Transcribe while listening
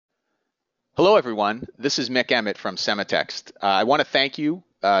Hello, everyone. This is Mick Emmett from Sematext. I want to thank you,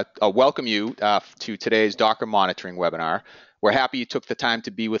 welcome you to today's Docker monitoring webinar. We're happy you took the time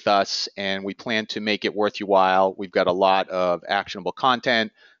to be with us, and we plan to make it worth your while. We've got a lot of actionable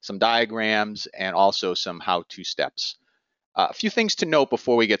content, some diagrams, and also some how-to steps. A few things to note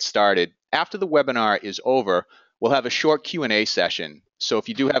before we get started. After the webinar is over, we'll have a short Q&A session. So if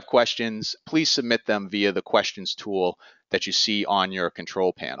you do have questions, please submit them via the questions tool that you see on your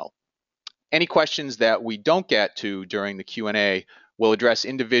control panel. Any questions that we don't get to during the Q&A, we'll address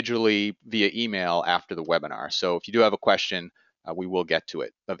individually via email after the webinar. So if you do have a question, we will get to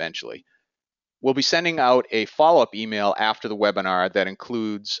it eventually. We'll be sending out a follow-up email after the webinar that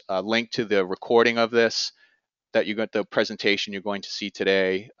includes a link to the recording of this, that you got the presentation you're going to see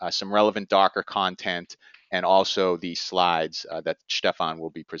today, some relevant Docker content, and also the slides that Stefan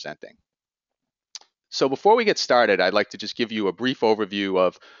will be presenting. So before we get started, I'd like to just give you a brief overview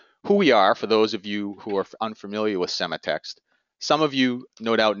of who we are for those of you who are unfamiliar with Sematext. Some of you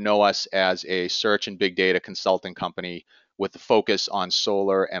no doubt know us as a search and big data consulting company with a focus on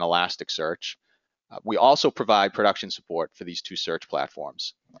Solr and Elasticsearch. We also provide production support for these two search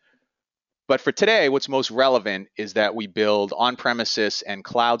platforms. But for today, what's most relevant is that we build on-premises and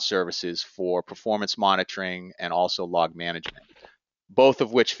cloud services for performance monitoring and also log management, both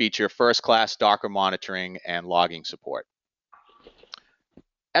of which feature first-class Docker monitoring and logging support.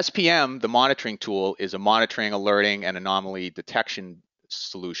 SPM, the monitoring tool, is a monitoring, alerting, and anomaly detection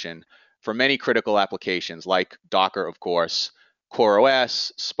solution for many critical applications like Docker, of course,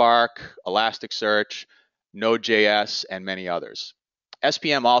 CoreOS, Spark, Elasticsearch, Node.js, and many others.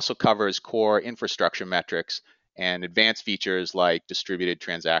 SPM also covers core infrastructure metrics and advanced features like distributed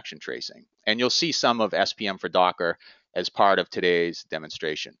transaction tracing. And you'll see some of SPM for Docker as part of today's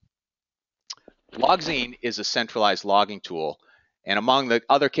demonstration. Logzine is a centralized logging tool, and among the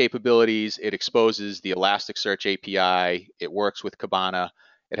other capabilities, it exposes the Elasticsearch API, it works with Kibana,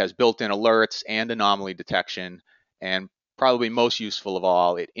 it has built-in alerts and anomaly detection, and probably most useful of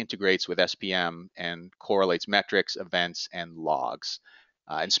all, it integrates with SPM and correlates metrics, events, and logs.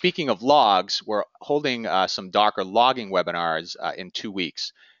 And speaking of logs, we're holding some Docker logging webinars in 2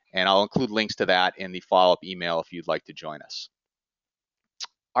 weeks, and I'll include links to that in the follow-up email if you'd like to join us.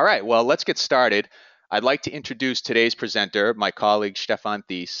 All right, well, let's get started. I'd like to introduce today's presenter, my colleague Stefan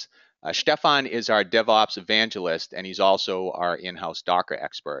Thies. Stefan is our DevOps evangelist, and he's also our in-house Docker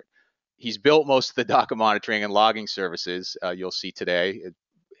expert. He's built most of the Docker monitoring and logging services you'll see today,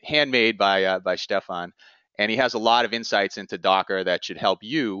 handmade by Stefan, and he has a lot of insights into Docker that should help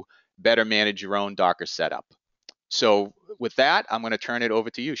you better manage your own Docker setup. So with that, I'm going to turn it over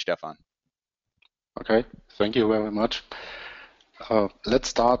to you, Stefan. Okay, thank you very much. Let's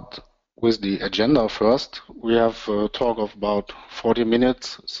start with the agenda first. We have a talk of about 40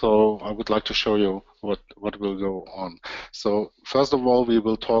 minutes, so I would like to show you what will go on. So first of all, we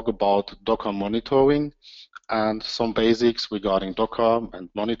will talk about Docker monitoring and some basics regarding Docker and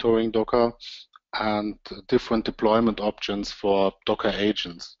monitoring Docker and different deployment options for Docker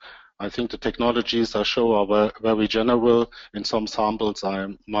agents. I think the technologies I show are very general. In some samples, I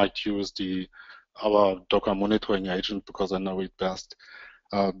might use our Docker monitoring agent because I know it best.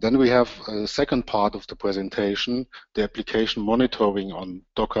 Then we have a second part of the presentation, the application monitoring on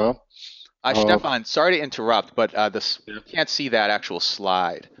Docker. Stefan, sorry to interrupt, but you can't see that actual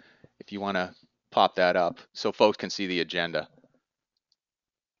slide. If you want to pop that up so folks can see the agenda.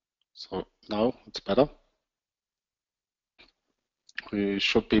 So now it's better. We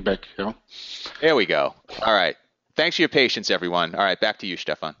should be back here. Yeah? There we go. All right. Thanks for your patience, everyone. All right, back to you,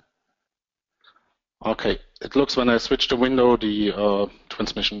 Stefan. Okay, it looks when I switch the window, the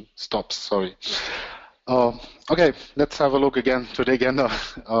transmission stops, sorry. Okay, let's have a look again to the agenda.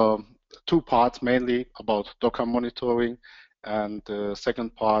 2 parts mainly about Docker monitoring, and the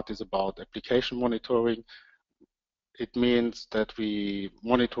second part is about application monitoring. It means that we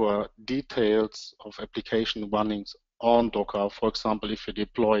monitor details of application runnings on Docker. For example, if you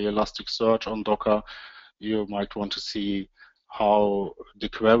deploy Elasticsearch on Docker, you might want to see how the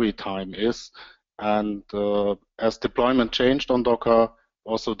query time is. And as deployment changed on Docker,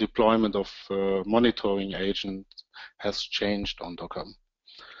 also deployment of monitoring agent has changed on Docker.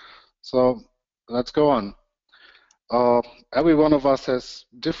 So let's go on. Every one of us has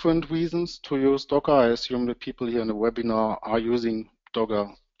different reasons to use Docker. I assume the people here in the webinar are using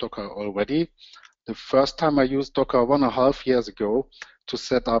Docker already. The first time I used Docker 1.5 years ago to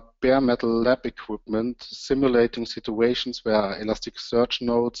set up bare metal lab equipment, simulating situations where Elasticsearch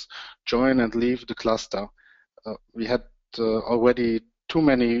nodes join and leave the cluster. We had already too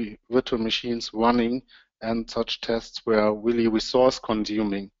many virtual machines running, and such tests were really resource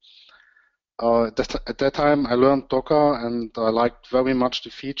consuming. At that time, I learned Docker, and I liked very much the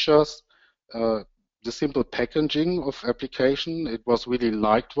features. The simple packaging of application, it was really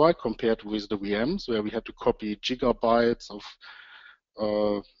lightweight compared with the VMs, where we had to copy gigabytes of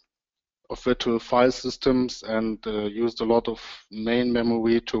virtual file systems and used a lot of main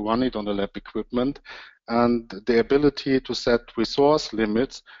memory to run it on the lab equipment. And the ability to set resource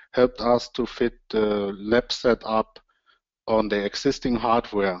limits helped us to fit the lab setup on the existing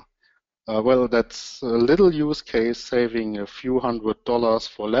hardware. Well, that's a little use case, saving a few $100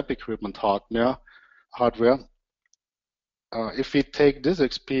 for lab equipment hardware. If we take this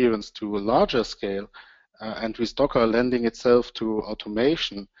experience to a larger scale, and with Docker lending itself to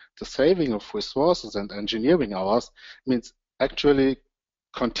automation, the saving of resources and engineering hours means actually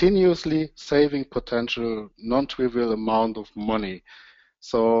continuously saving potential non-trivial amount of money.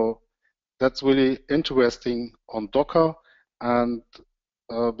 So that's really interesting on Docker. And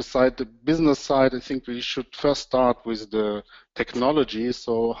beside the business side, I think we should first start with the technology,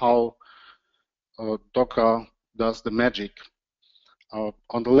 so how Docker does the magic.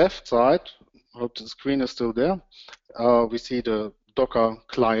 On the left side, I hope the screen is still there, we see the Docker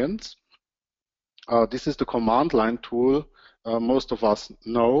clients. This is the command line tool most of us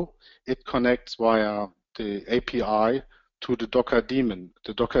know. It connects via the API to the Docker daemon.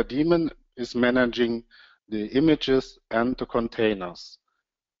 The Docker daemon is managing the images and the containers.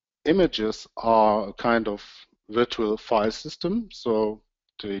 Images are a kind of virtual file system, so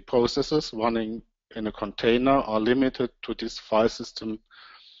the processes running in a container are limited to this file system,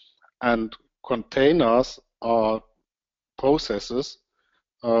 and containers are processes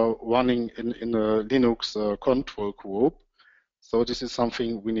running in a Linux control group. So this is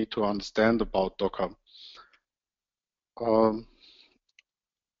something we need to understand about Docker.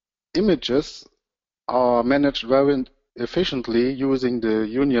 Images are managed very efficiently using the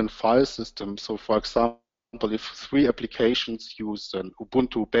union file system. So for example, if 3 applications use an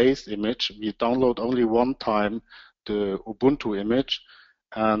Ubuntu base image, we download only one time the Ubuntu image,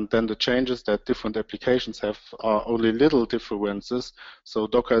 and then the changes that different applications have are only little differences. So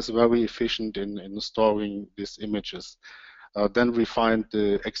Docker is very efficient in storing these images. Then we find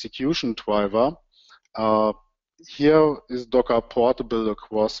the execution driver. Here is Docker portable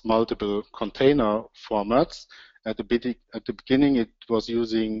across multiple container formats. At the beginning, it was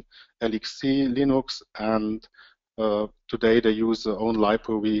using LXC Linux, and today they use their own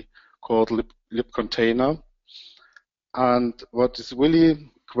library called libcontainer. And what is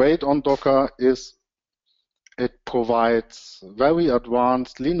really great on Docker is it provides very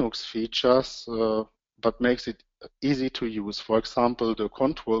advanced Linux features, but makes it easy to use. For example, the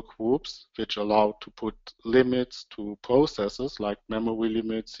control groups, which allow to put limits to processes like memory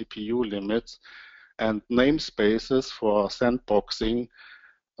limits, CPU limits, and namespaces for sandboxing.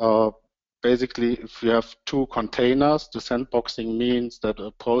 Basically, if you have 2 containers, the sandboxing means that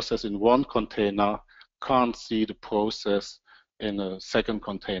a process in one container can't see the process in a second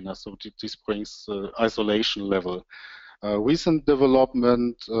container. So this brings isolation level. Recent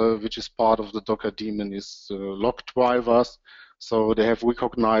development, which is part of the Docker daemon, is log drivers. So they have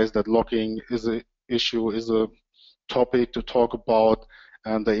recognized that logging is an issue, is a topic to talk about,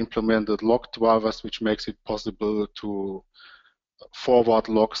 and they implemented log drivers, which makes it possible to forward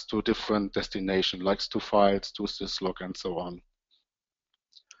logs to different destinations, like to files, to syslog, and so on.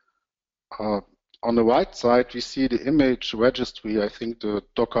 On the right side, we see the image registry. I think the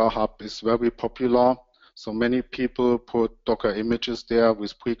Docker Hub is very popular. So many people put Docker images there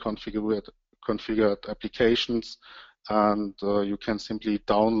with pre-configured applications, and you can simply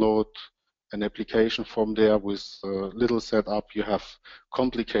download an application from there with little setup. You have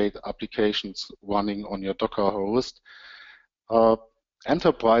complicated applications running on your Docker host.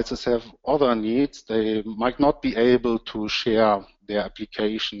 Enterprises have other needs. They might not be able to share their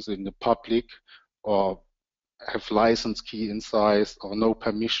applications in the public, or have license key inside, or no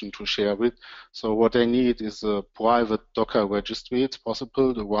permission to share it. So what they need is a private Docker registry. It's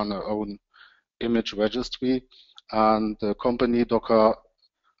possible to run their own image registry, and the company Docker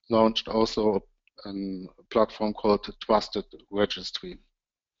launched also a platform called Trusted Registry.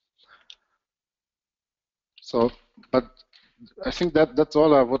 So, but I think that's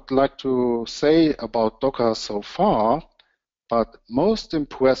all I would like to say about Docker so far. But most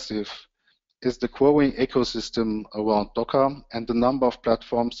impressive is the growing ecosystem around Docker and the number of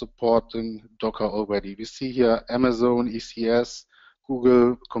platforms supporting Docker already. We see here Amazon, ECS,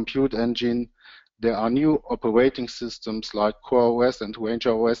 Google Compute Engine. There are new operating systems like CoreOS and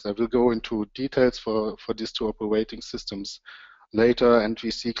RangerOS. I will go into details for these 2 operating systems later. And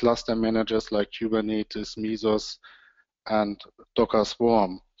we see cluster managers like Kubernetes, Mesos, and Docker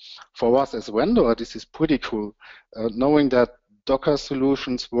Swarm. For us as a vendor, this is pretty cool, knowing that Docker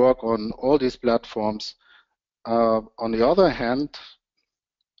solutions work on all these platforms. On the other hand,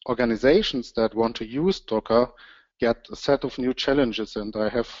 organizations that want to use Docker get a set of new challenges, and I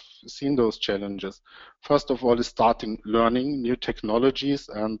have seen those challenges. First of all is starting learning new technologies,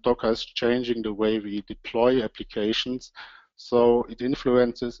 and Docker is changing the way we deploy applications. So it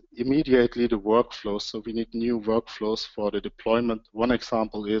influences immediately the workflows. So we need new workflows for the deployment. One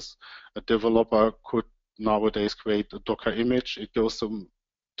example is a developer could nowadays create a Docker image. It goes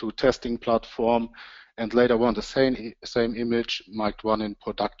to testing platform, and later on the same image might run in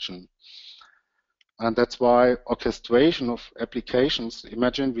production. And that's why orchestration of applications,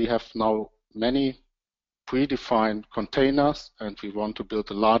 imagine we have now many predefined containers and we want to build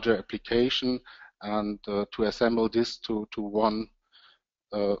a larger application and to assemble this to one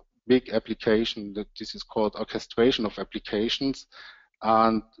big application. That this is called orchestration of applications,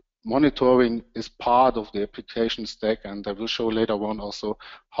 and monitoring is part of the application stack, and I will show later on also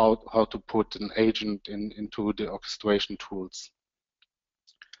how to put an agent into the orchestration tools.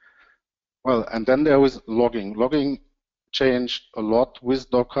 Well, and then there is logging. Logging changed a lot with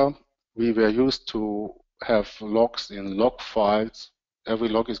Docker. We were used to have logs in log files. Every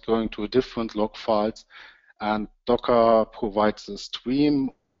log is going to a different log files, and Docker provides a stream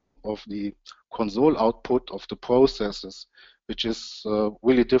of the console output of the processes, which is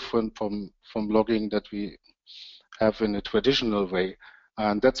really different from logging that we have in a traditional way.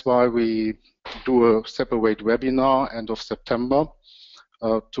 And that's why we do a separate webinar end of September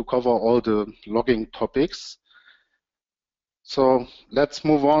to cover all the logging topics. So let's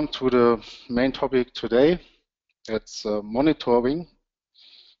move on to the main topic today. It's monitoring.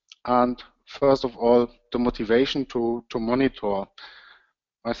 And first of all, the motivation to monitor.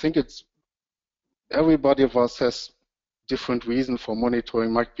 I think it's everybody of us has different reasons for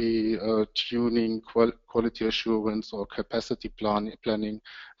monitoring. Might be tuning, quality assurance, or capacity planning.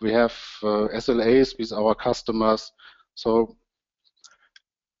 We have SLAs with our customers. So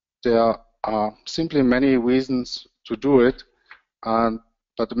there are simply many reasons to do it.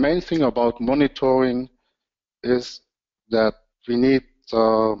 But the main thing about monitoring is that we need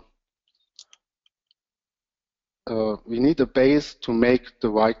a base to make the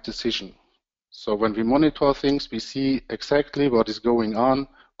right decision. So when we monitor things, we see exactly what is going on,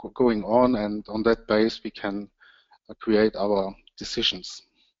 and on that base we can create our decisions.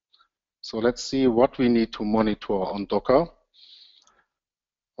 So let's see what we need to monitor on Docker.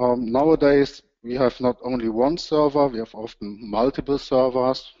 Nowadays, we have not only one server, we have often multiple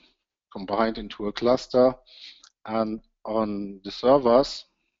servers combined into a cluster. And on the servers,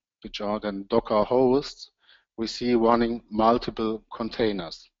 which are then Docker hosts, we see running multiple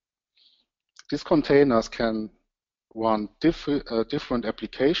containers. These containers can run different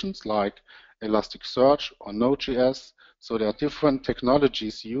applications like Elasticsearch or Node.js. So there are different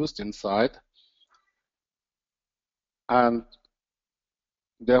technologies used inside. And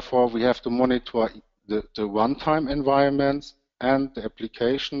therefore, we have to monitor the runtime environments and the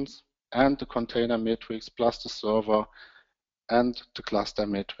applications and the container metrics plus the server and the cluster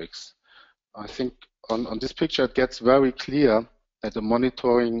metrics. I think on this picture it gets very clear that the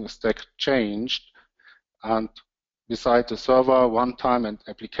monitoring stack changed, and beside the server, runtime, and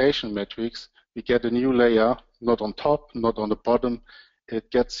application metrics, we get a new layer, not on top, not on the bottom.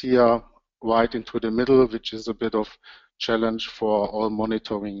 It gets here right into the middle, which is a bit of challenge for all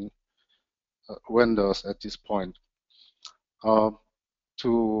monitoring vendors at this point.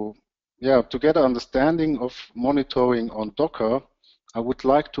 To get an understanding of monitoring on Docker, I would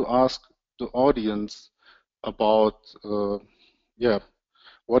like to ask the audience about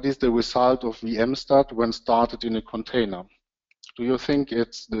what is the result of vmstat when started in a container? Do you think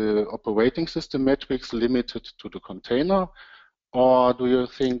it's the operating system metrics limited to the container, or do you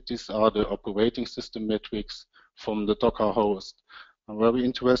think these are the operating system metrics from the Docker host? I'm very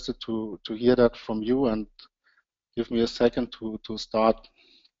interested to hear that from you, and give me a second to start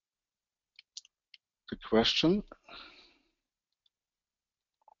the question.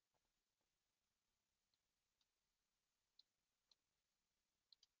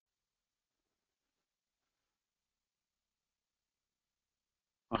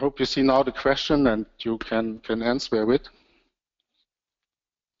 I hope you see now the question and you can answer it.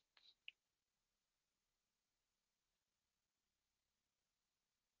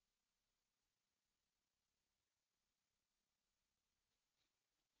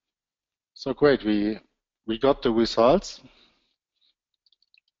 So great, we got the results,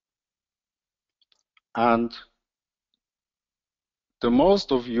 and the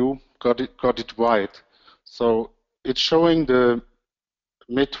most of you got it right. So it's showing the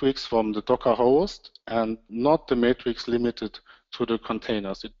metrics from the Docker host and not the metrics limited to the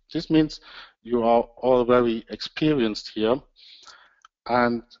containers. This means you are all very experienced here,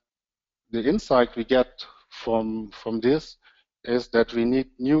 and the insight we get from this is that we need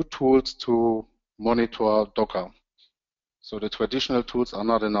new tools to monitor Docker. So the traditional tools are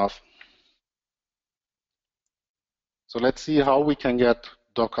not enough. So let's see how we can get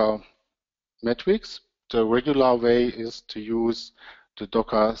Docker metrics. The regular way is to use the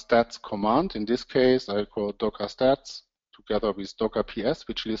Docker stats command. In this case, I call Docker stats together with Docker PS,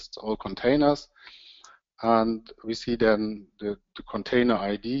 which lists all containers. And we see then the container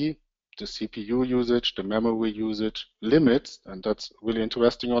ID, the CPU usage, the memory usage, limits, and that's really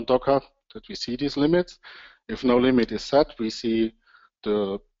interesting on Docker, that we see these limits. If no limit is set, we see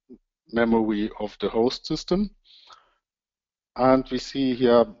the memory of the host system. And we see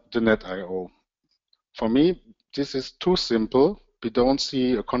here the net IO. For me, this is too simple. We don't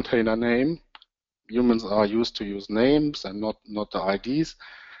see a container name. Humans are used to use names and not the IDs.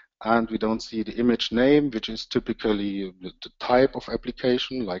 And we don't see the image name, which is typically the type of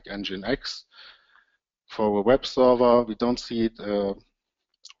application, like Nginx. For a web server, we don't see it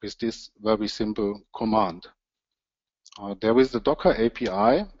with this very simple command. There is the Docker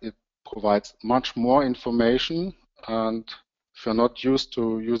API. It provides much more information, and if you're not used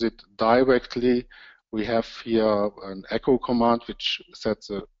to use it directly, we have here an echo command which sets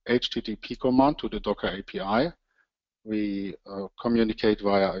a HTTP command to the Docker API. We communicate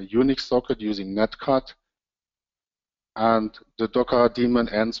via a Unix socket using netcat, and the Docker daemon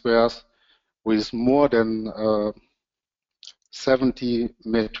answers with more than 70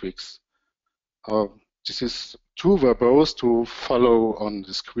 metrics. This is too verbose to follow on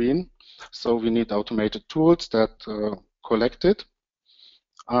the screen, so we need automated tools that collect it.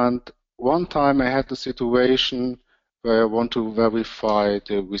 And one time I had the situation where I want to verify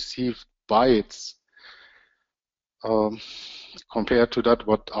the received bytes compared to that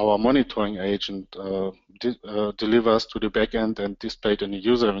what our monitoring agent delivers to the backend and displayed in the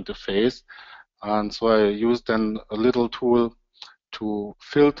user interface. And so I used then a little tool to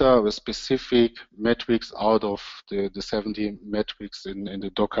filter the specific metrics out of the 70 metrics in the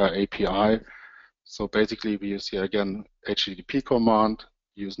Docker API. So basically we use here again HTTP command,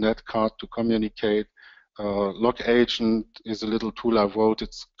 use netcat to communicate. Log agent is a little tool I wrote.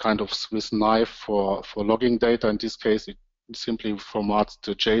 It's kind of Swiss knife for logging data. In this case, it simply formats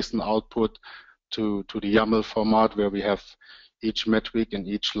the JSON output to the YAML format where we have each metric in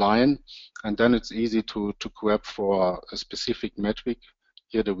each line. And then it's easy to grab for a specific metric.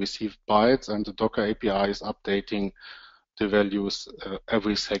 Here the received bytes, and the Docker API is updating the values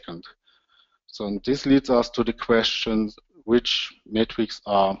every second. So this leads us to the question, which metrics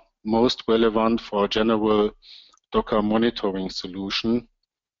are most relevant for a general Docker monitoring solution.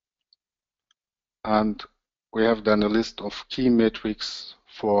 And we have then a list of key metrics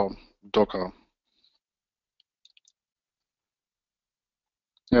for Docker.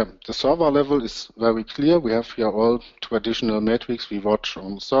 Yeah, the server level is very clear. We have here all traditional metrics we watch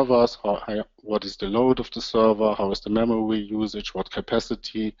on servers. What is the load of the server? How is the memory usage? What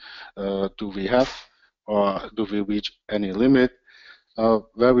capacity do we have? Or do we reach any limit?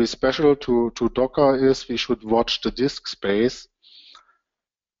 Very special to Docker is we should watch the disk space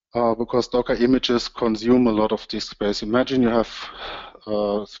because Docker images consume a lot of disk space. Imagine you have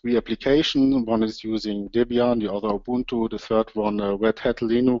 3 applications. One is using Debian, the other Ubuntu, the third one Red Hat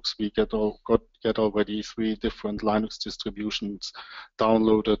Linux. We get already 3 different Linux distributions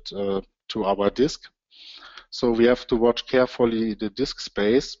downloaded to our disk. So we have to watch carefully the disk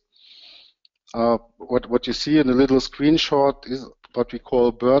space. What you see in a little screenshot is what we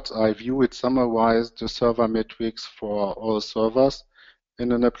call bird's eye view. It summarizes the server metrics for all servers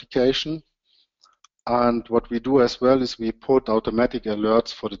in an application. And what we do as well is we put automatic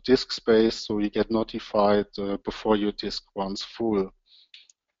alerts for the disk space so you get notified before your disk runs full.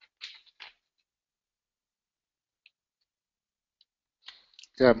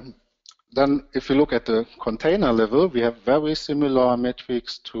 Yeah. Then if you look at the container level, we have very similar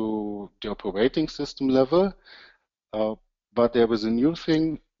metrics to the operating system level. But there is a new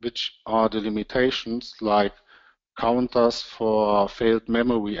thing, which are the limitations like counters for failed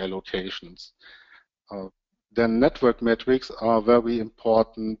memory allocations. Then network metrics are very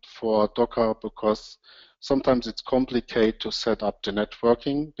important for Docker because sometimes it's complicated to set up the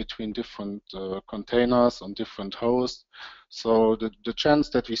networking between different containers on different hosts. So the chance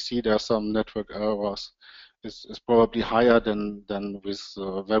that we see there are some network errors is probably higher than with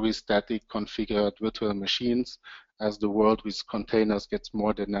very static configured virtual machines. As the world with containers gets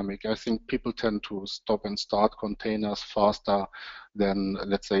more dynamic, I think people tend to stop and start containers faster than,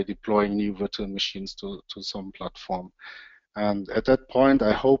 let's say, deploying new virtual machines to some platform. And at that point,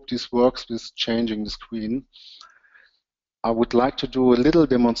 I hope this works with changing the screen. I would like to do a little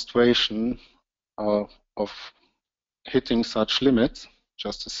demonstration of hitting such limits.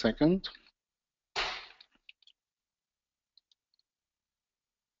 Just a second.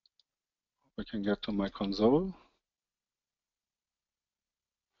 I can get to my console.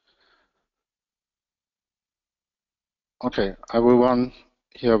 Okay, I will run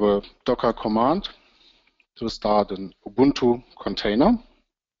here the Docker command to start an Ubuntu container.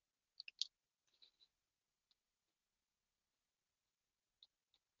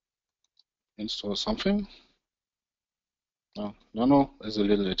 Install something. No, as a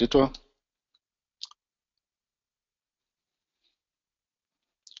little editor.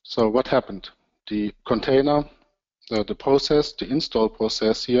 So what happened? The container, the process, the install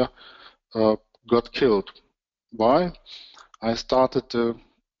process here got killed. Why? I started the,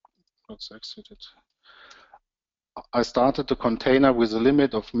 let's exit it. I started the container with a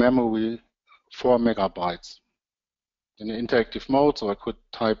limit of memory 4 megabytes in interactive mode, so I could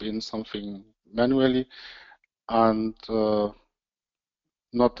type in something manually, and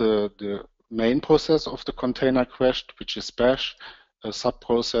not the main process of the container crashed, which is bash. A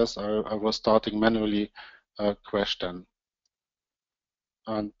sub-process I was starting manually crashed then.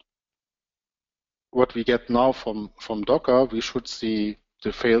 And what we get now from Docker, we should see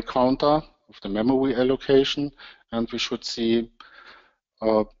the fail counter of the memory allocation, and we should see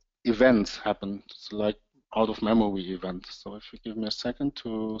events happen, it's like out of memory events. So if you give me a second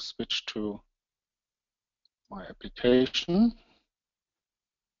to switch to my application,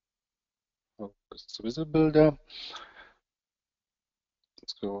 it's visible there.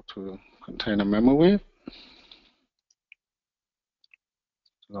 Let's go to container memory.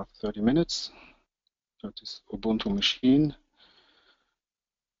 Last 30 minutes. That is Ubuntu machine.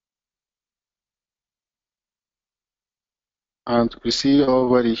 And we see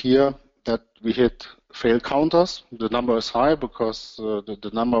already here that we hit fail counters. The number is high because the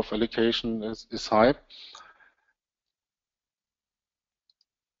number of allocation is high.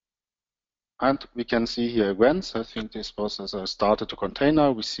 And we can see here events. I think this was as I started a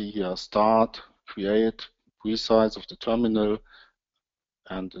container. We see here start, create, resize of the terminal,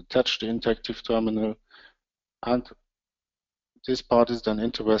 and attach the interactive terminal. And this part is then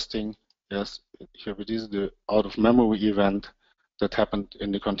interesting. Yes, here it is the out of memory event that happened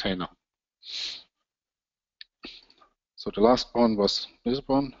in the container. So the last one was this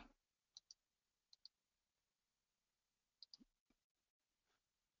one.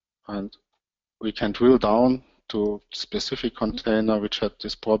 And we can drill down to specific container which had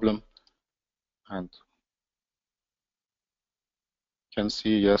this problem, and can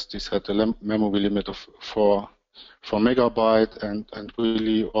see, yes, this had a memory limit of 4 megabyte, and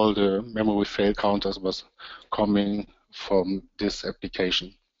really all the memory fail counters was coming from this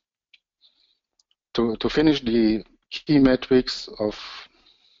application. To finish the key metrics of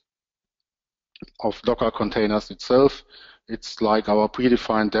Docker containers itself, it's like our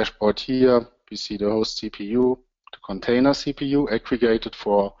predefined dashboard here. We see the host CPU, the container CPU aggregated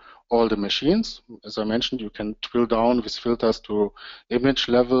for all the machines. As I mentioned, you can drill down with filters to image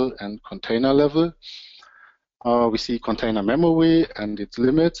level and container level. We see container memory and its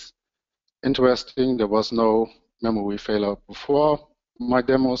limits. Interesting, there was no memory failure before my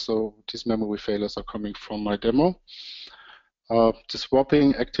demo, so these memory failures are coming from my demo. The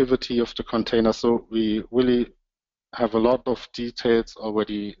swapping activity of the container, so we really have a lot of details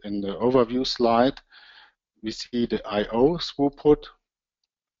already in the overview slide. We see the I/O throughput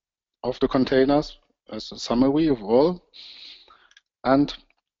of the containers as a summary of all, and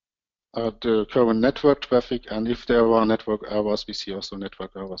the current network traffic, and if there are network errors, we see also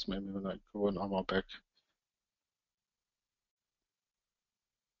network errors. Maybe when I go an hour back.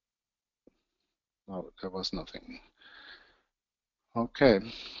 No, there was nothing. Okay,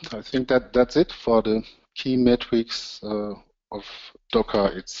 I think that's it for the key metrics of Docker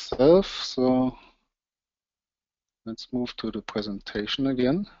itself. So let's move to the presentation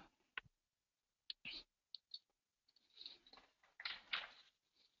again.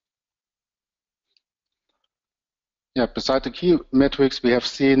 Yeah, beside the key metrics, we have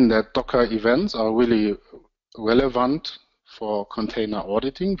seen that Docker events are really relevant for container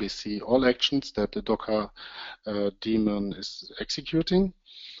auditing. We see all actions that the Docker daemon is executing,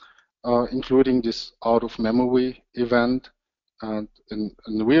 including this out-of-memory event. And in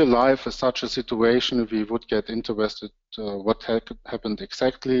real life, in such a situation, we would get interested what happened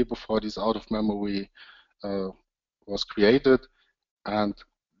exactly before this out-of-memory was created, and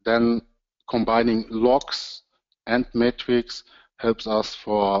then combining logs and metrics helps us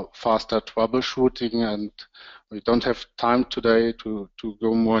for faster troubleshooting, and we don't have time today to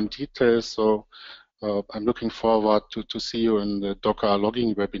go more in detail, so I'm looking forward to see you in the Docker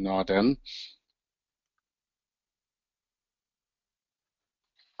logging webinar then.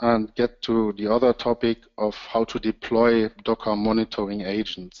 And get to the other topic of how to deploy Docker monitoring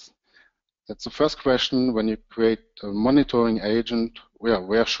agents. That's the first question. When you create a monitoring agent,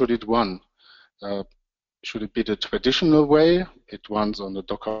 where should it run? Should it be the traditional way? It runs on the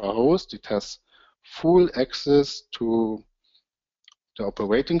Docker host. It has full access to the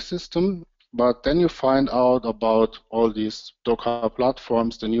operating system, but then you find out about all these Docker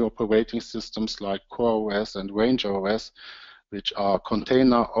platforms, the new operating systems like CoreOS and RangerOS, which are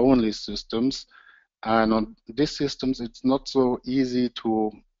container-only systems. And on these systems, it's not so easy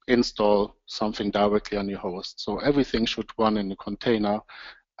to install something directly on your host. So everything should run in a container.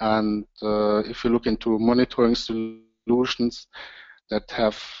 And if you look into monitoring solutions that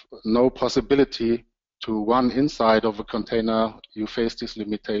have no possibility to run inside of a container, you face these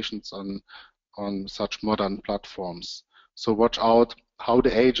limitations on such modern platforms. So watch out how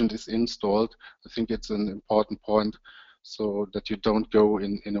the agent is installed. I think it's an important point so that you don't go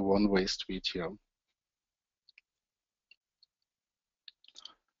in a one-way street here.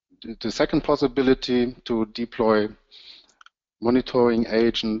 The second possibility to deploy monitoring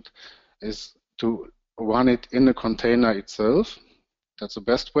agent is to run it in a container itself. That's the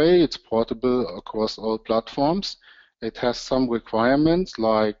best way. It's portable across all platforms. It has some requirements,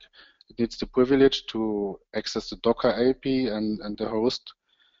 like it needs the privilege to access the Docker API and the host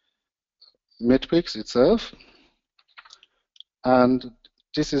metrics itself. And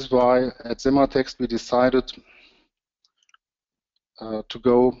this is why at Sematext we decided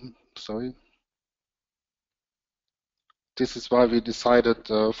This is why we decided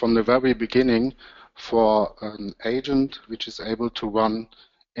from the very beginning for an agent which is able to run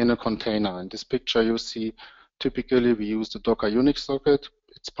in a container. In this picture you see typically we use the Docker Unix socket.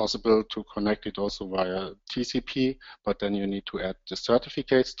 It's possible to connect it also via TCP, but then you need to add the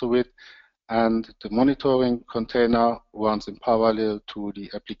certificates to it. And the monitoring container runs in parallel to the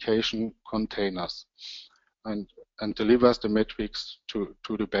application containers and delivers the metrics to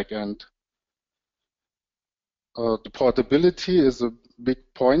the backend. The portability is a big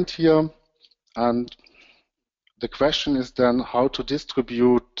point here, and the question is then how to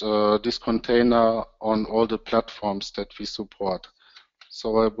distribute this container on all the platforms that we support.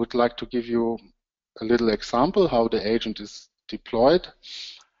 So I would like to give you a little example how the agent is deployed.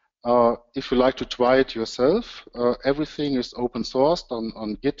 If you like to try it yourself, everything is open sourced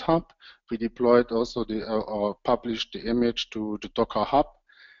on GitHub. We deployed also or published the image to the Docker Hub.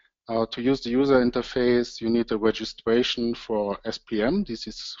 To use the user interface, you need a registration for SPM. This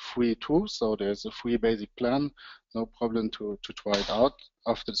is free too, so there's a free basic plan. No problem to try it out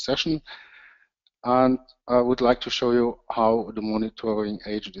after the session. And I would like to show you how the monitoring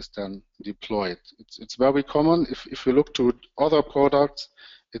agent is then deployed. It's very common. If you look to other products,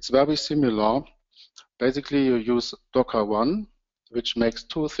 it's very similar. Basically, you use Docker Run, which makes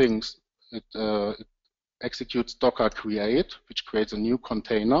two things. It executes Docker create, which creates a new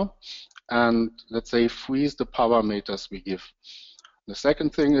container, and let's say frees the parameters we give. The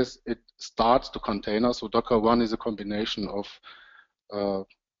second thing is it starts the container. So Docker Run is a combination of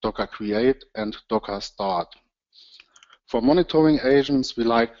Docker create and Docker start. For monitoring agents, we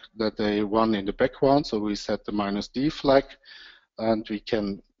like that they run in the background, so we set the -d flag, and we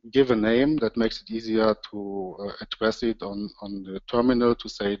can give a name that makes it easier to address it on the terminal to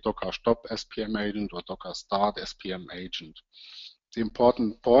say Docker stop SPM agent or Docker start SPM agent. The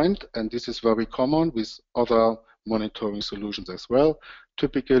important point, and this is very common with other monitoring solutions as well,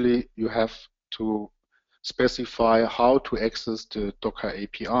 typically you have to specify how to access the Docker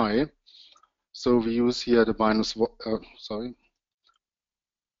API. So we use here the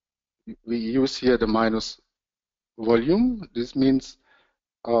volume. This means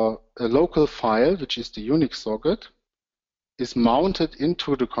a local file, which is the Unix socket, is mounted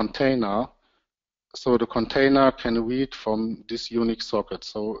into the container, so the container can read from this Unix socket,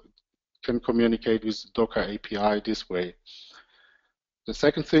 so it can communicate with Docker API this way. The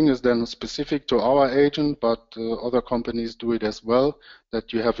second thing is then specific to our agent, but other companies do it as well,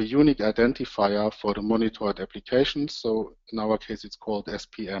 that you have a unique identifier for the monitored application. So in our case, it's called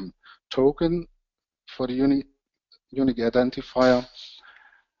SPM token for the unique identifier.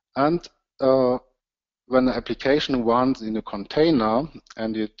 And when the application runs in a container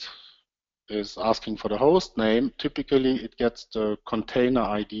and it is asking for the host name, typically it gets the container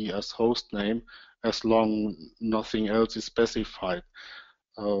ID as host name as long nothing else is specified.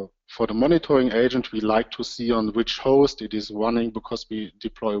 for the monitoring agent, we like to see on which host it is running because we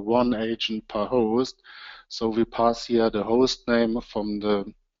deploy one agent per host. So we pass here the host name from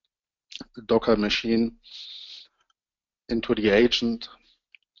the Docker machine into the agent.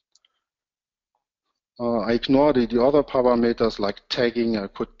 I ignore the other parameters like tagging. I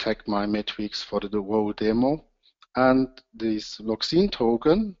could tag my metrics for the raw demo. And this login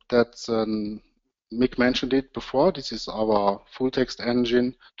token, that's Mick mentioned it before. This is our full text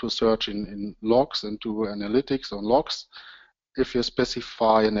engine to search in logs and do analytics on logs. If you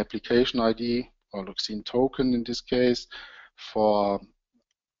specify an application ID or login token in this case for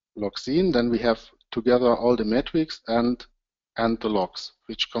login, then we have together all the metrics and the logs,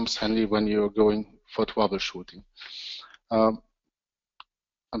 which comes handy when you're going for troubleshooting.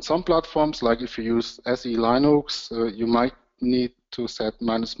 On some platforms, like if you use SE Linux, you might need to set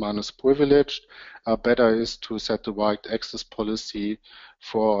 -- privileged. Better is to set the right access policy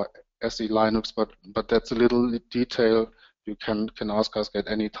for SE Linux, but that's a little detail you can ask us at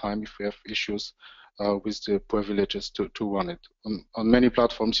any time if you have issues with the privileges to run it. On many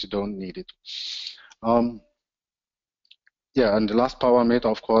platforms, you don't need it. Yeah, and the last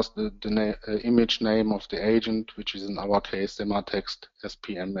parameter, of course, the image name of the agent, which is in our case Sematext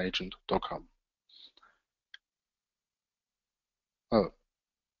SPM agent Docker.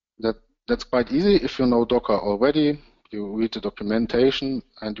 That's quite easy if you know Docker already. You read the documentation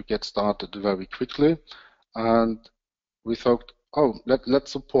and you get started very quickly. And we thought, oh,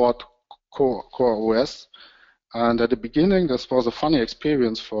 let's support Core OS. And at the beginning, this was a funny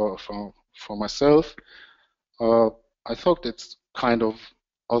experience for myself. I thought it's kind of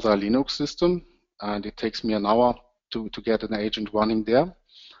other Linux system, and it takes me an hour to get an agent running there.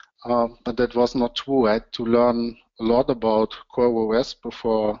 But that was not true. I had to learn a lot about Core OS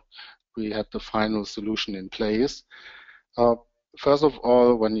before we had the final solution in place. First of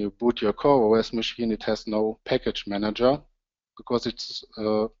all, when you boot your Core OS machine, it has no package manager because it's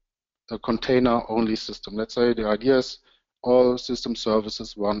a container-only system. Let's say the idea is all system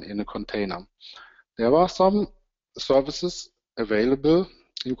services run in a container. There are some services available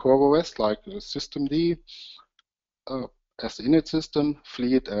in Core OS, like systemd as init system,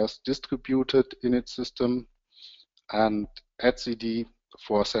 fleet as distributed init system, and etcd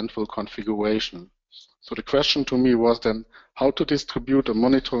for central configuration. So the question to me was then how to distribute a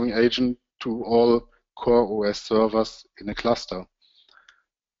monitoring agent to all Core OS servers in a cluster.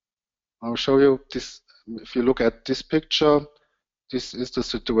 I'll show you this. If you look at this picture, this is the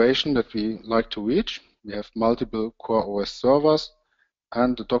situation that we like to reach. We have multiple Core OS servers,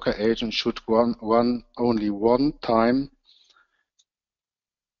 and the Docker agent should run only one time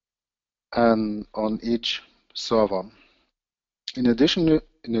and on each server. In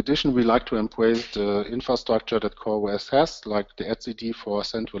addition, we like to embrace the infrastructure that Core OS has, like the etcd for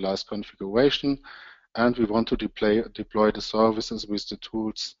centralized configuration, and we want to deploy the services with the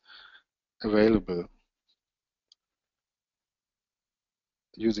tools available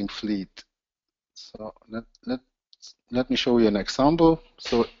using Fleet. So let me show you an example.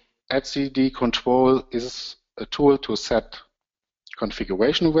 So etcd control is a tool to set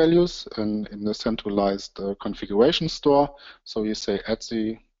configuration values in the centralized configuration store. So you say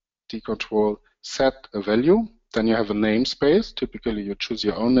etcd control set a value, then you have a namespace. Typically you choose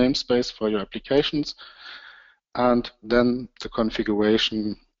your own namespace for your applications, and then the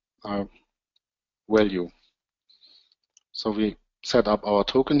configuration value. So we set up our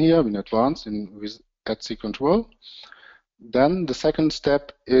token here in advance with etcd control. Then the second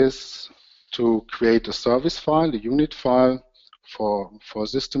step is to create a service file, a unit file for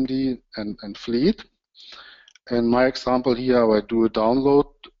systemd and fleet. In my example here, I do a download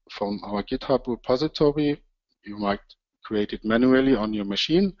from our GitHub repository. You might create it manually on your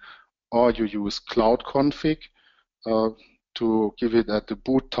machine, or you use cloud config to give it at the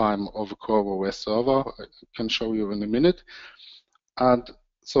boot time of a Core OS server. I can show you in a minute. And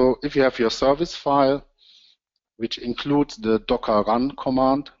so if you have your service file, which includes the docker run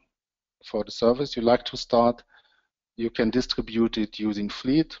command for the service you like to start, you can distribute it using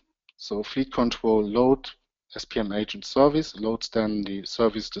Fleet. So Fleet control load SPM agent service, loads then the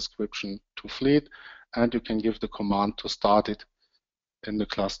service description to Fleet, and you can give the command to start it in the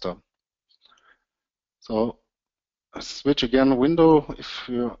cluster. So switch again window if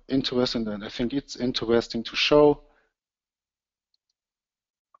you're interested, and I think it's interesting to show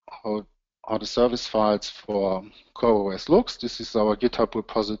how the service files for Core OS looks. This is our GitHub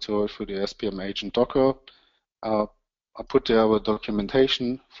repository for the SPM agent Docker. I put there our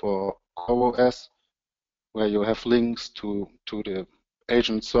documentation for Core OS, where you have links to the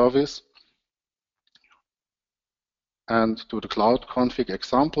agent service. and do the cloud config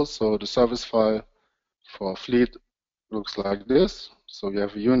example. So the service file for fleet looks like this. So you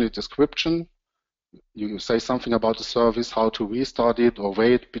have a unit description. You say something about the service, how to restart it or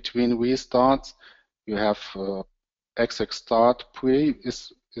wait between restarts. You have exec start pre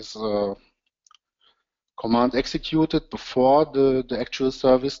is command executed before the actual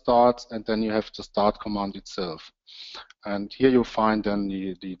service starts, and then you have the start command itself. And here you find then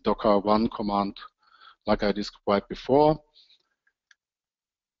the docker run command like I described before.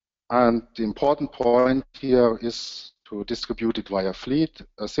 And the important point here is to distribute it via fleet.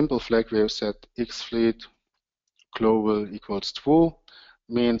 A simple flag where you set xFleet global equals true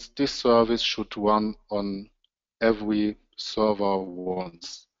means this service should run on every server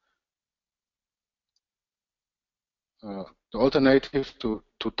once. The alternative to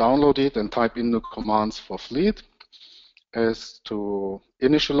download it and type in the commands for fleet is to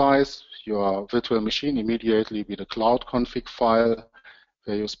initialize your virtual machine immediately with a cloud config file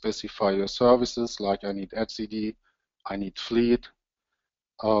where you specify your services, like I need etcd, I need fleet.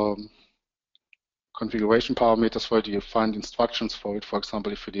 Configuration parameters for it, you find instructions for it. For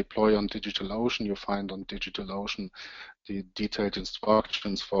example, if you deploy on DigitalOcean, you find on DigitalOcean the detailed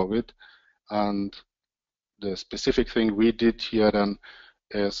instructions for it. And the specific thing we did here then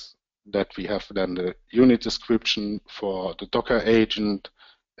is that we have then the unit description for the Docker agent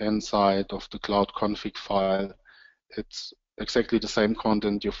inside of the cloud config file. It's exactly the same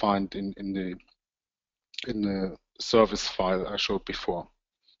content you find in the service file I showed before.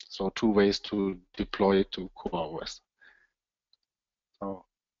 So 2 ways to deploy it to CoreOS. So,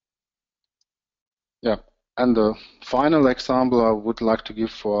 yeah, and the final example I would like to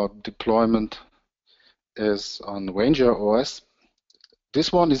give for deployment is on Ranger OS.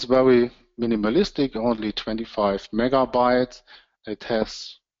 This one is very minimalistic, only 25 megabytes. It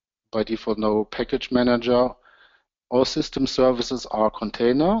has by default no package manager. All system services are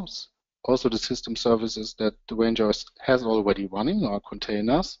containers. Also, the system services that the Ranger OS has already running are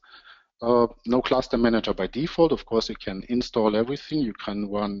containers. No cluster manager by default. Of course, you can install everything. You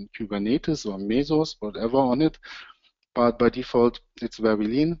can run Kubernetes or Mesos, whatever on it. But by default, it's very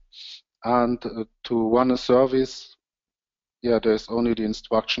lean. And to run a service, yeah, there's only the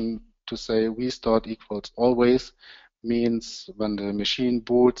instruction to say restart equals always, means when the machine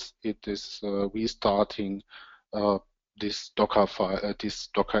boots, it is restarting this Docker file, this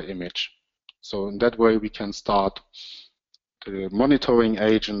Docker image. So in that way, we can start the monitoring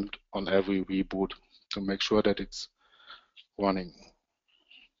agent on every reboot to make sure that it's running.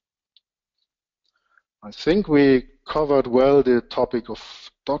 I think we covered well the topic of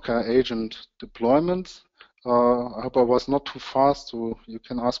Docker agent deployments. I hope I was not too fast, so you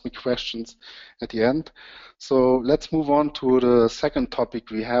can ask me questions at the end. So let's move on to the second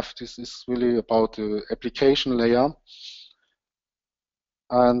topic we have. This is really about the application layer.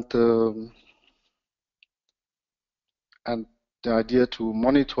 And the idea to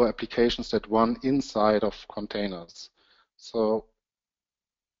monitor applications that run inside of containers. So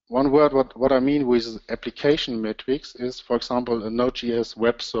one word, what I mean with application metrics is, for example, a Node.js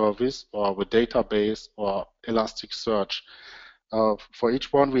web service or a database or Elasticsearch. For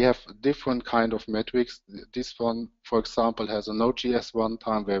each one, we have different kind of metrics. This one, for example, has a Node.js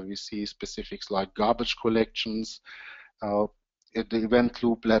runtime where we see specifics like garbage collections, the event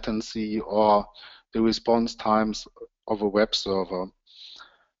loop latency, or the response times of a web server.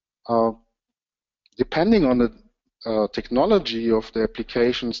 Depending on the technology of the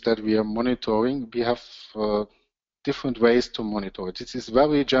applications that we are monitoring, we have different ways to monitor it. This is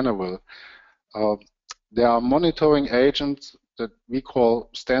very general. There are monitoring agents that we call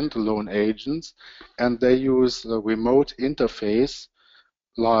standalone agents, and they use a remote interface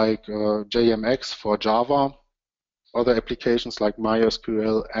like JMX for Java. Other applications like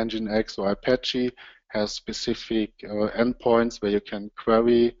MySQL, Nginx, or Apache has specific endpoints where you can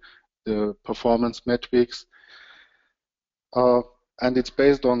query the performance metrics. And it's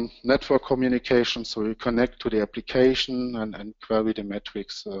based on network communication, so you connect to the application and query the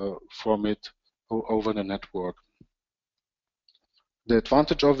metrics from it over the network. The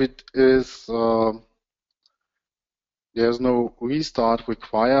advantage of it is there's no restart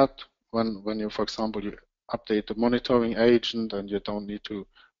required when you, for example, you update the monitoring agent, and you don't need to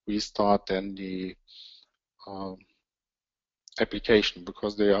restart then the application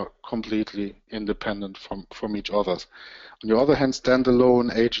because they are completely independent from each other. On the other hand,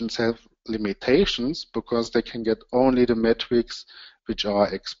 standalone agents have limitations because they can get only the metrics which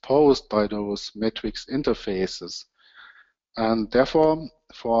are exposed by those metrics interfaces. And therefore,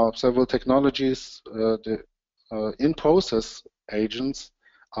 for several technologies, the in-process agents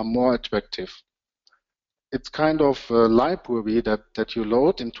are more attractive. it's kind of a library that you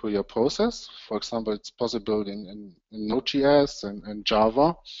load into your process. For example, it's possible in Node.js and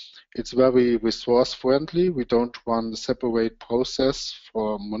Java. It's very resource friendly. We don't run a separate process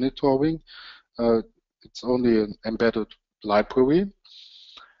for monitoring. It's only an embedded library.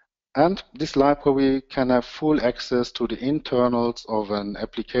 And this library can have full access to the internals of an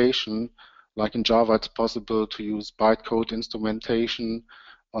application. Like in Java, it's possible to use bytecode instrumentation.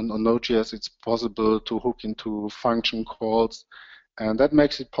 On Node.js, it's possible to hook into function calls. And that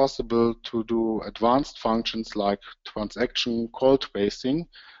makes it possible to do advanced functions like transaction call tracing.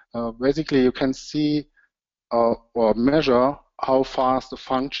 Basically, you can see or measure how fast the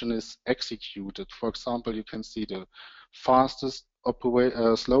function is executed. For example, you can see the fastest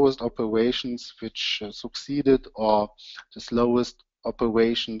slowest operations which succeeded, or the slowest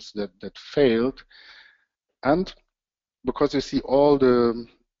operations that failed. And because you see all the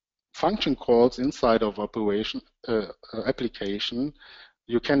function calls inside of application,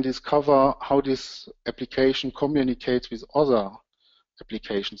 you can discover how this application communicates with other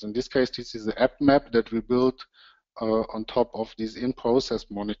applications. In this case, this is the app map that we built on top of this in-process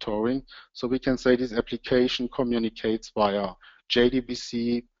monitoring. So we can say this application communicates via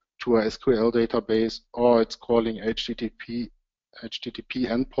JDBC to a SQL database, or it's calling HTTP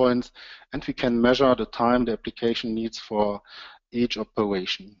endpoints, and we can measure the time the application needs for each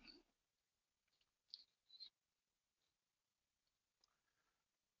operation.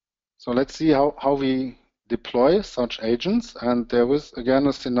 So let's see how we deploy such agents. And there was, again,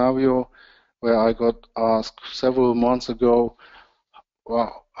 a scenario where I got asked several months ago,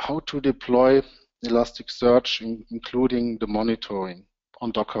 well, how to deploy Elasticsearch, including the monitoring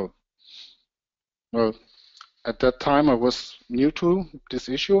on Docker. Well, at that time, I was new to this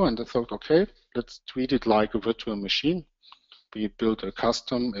issue, and I thought, okay, let's treat it like a virtual machine. We built a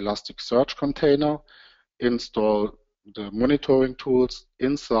custom Elasticsearch container, install the monitoring tools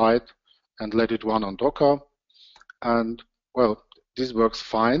inside, and let it run on Docker. And, well, this works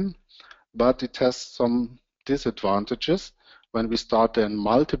fine, but it has some disadvantages. When we start then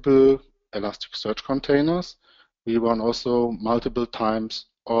multiple Elasticsearch containers, we run also multiple times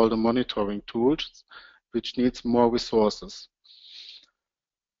all the monitoring tools, which needs more resources.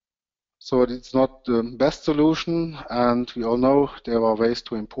 So it's not the best solution, and we all know there are ways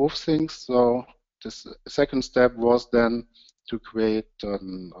to improve things. So the second step was then to create a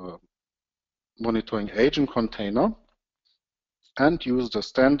monitoring agent container and use the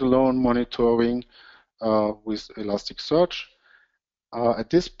standalone monitoring with Elasticsearch. At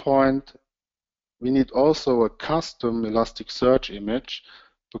this point, we need also a custom Elasticsearch image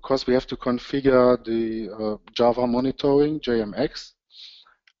because we have to configure the Java monitoring, JMX,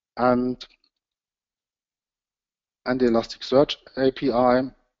 and the Elasticsearch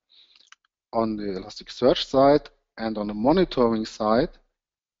API on the Elasticsearch side, and on the monitoring side,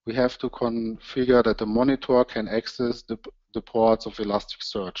 we have to configure that the monitor can access the ports of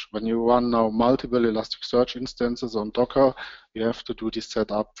Elasticsearch. When you run now multiple Elasticsearch instances on Docker, you have to do this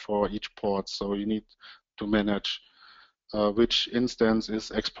setup for each port. So you need to manage which instance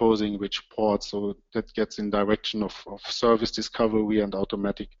is exposing which port. So that gets in direction of service discovery and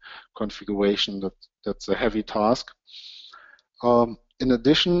automatic configuration. That's a heavy task. In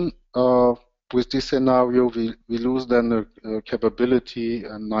addition, with this scenario, we lose then the capability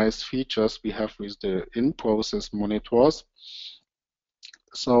and nice features we have with the in-process monitors.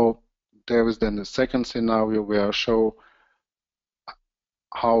 So there is then the second scenario where I show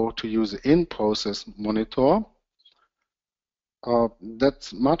how to use the in-process monitor.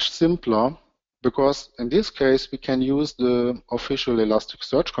 That's much simpler because in this case we can use the official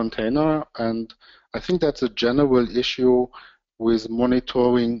Elasticsearch container, and I think that's a general issue with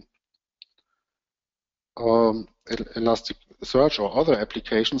monitoring Elasticsearch or other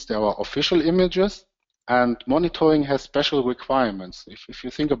applications. There are official images, and monitoring has special requirements. If you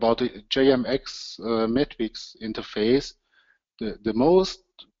think about the JMX metrics interface, the most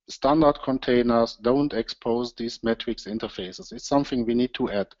standard containers don't expose these metrics interfaces. It's something we need to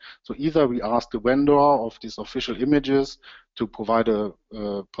add. So either we ask the vendor of these official images to provide a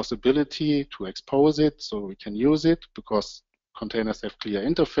possibility to expose it so we can use it because containers have clear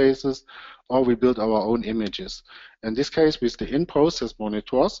interfaces, or we build our own images. In this case, with the in-process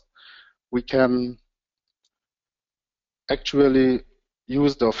monitors, we can actually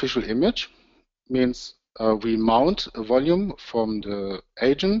use the official image. Means we mount a volume from the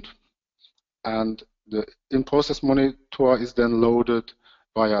agent, and the in-process monitor is then loaded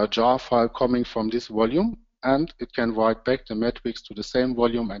via a jar file coming from this volume, and it can write back the metrics to the same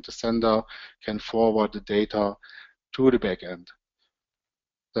volume, and the sender can forward the data to the backend.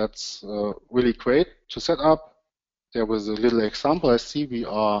 That's really great to set up. There was a little example. I see we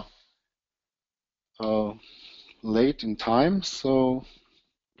are late in time, so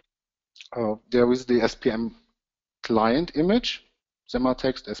there is the SPM client image,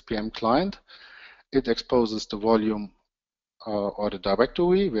 Sematext SPM client. It exposes the volume or the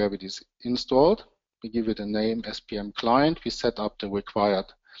directory where it is installed. We give it a name SPM client. We set up the required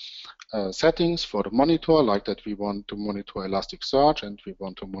settings for the monitor, like that we want to monitor Elasticsearch and we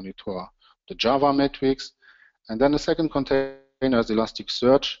want to monitor the Java metrics. And then the second container is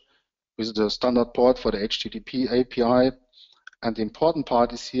Elasticsearch with the standard port for the HTTP API. And the important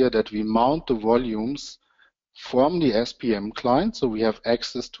part is here that we mount the volumes from the SPM client, so we have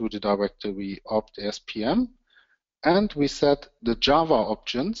access to the directory opt SPM, and we set the Java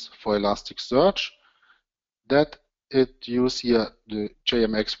options for Elasticsearch that it use here the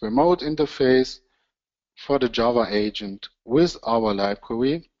JMX remote interface for the Java agent with our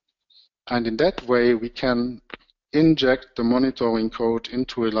library, and in that way we can inject the monitoring code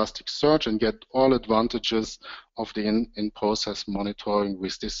into Elasticsearch and get all advantages of the in-process monitoring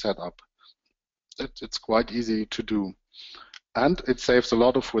with this setup. It's quite easy to do. And it saves a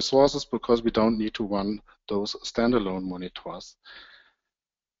lot of resources because we don't need to run those standalone monitors.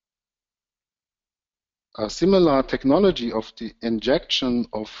 A similar technology of the injection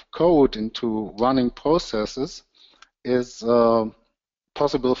of code into running processes is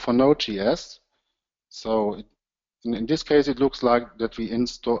possible for Node.js. So in this case, it looks like that we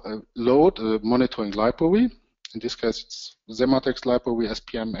load a monitoring library. In this case, it's Sematext library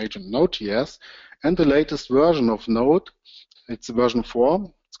SPM agent Node.js, and the latest version of Node, it's version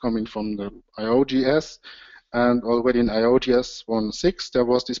 4. It's coming from the IO.js, and already in IO.js 1.6 there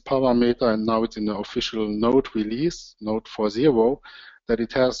was this parameter, and now it's in the official Node release, Node 4.0, that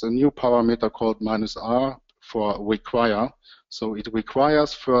it has a new parameter called -r for require. So it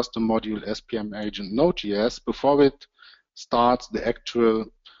requires first the module SPM agent Node.js before it starts the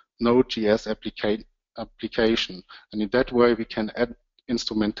actual Node.js application. And in that way, we can add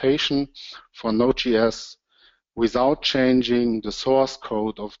instrumentation for Node.js without changing the source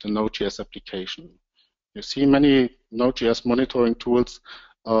code of the Node.js application. You see, many Node.js monitoring tools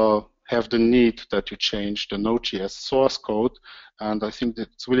have the need that you change the Node.js source code, and I think that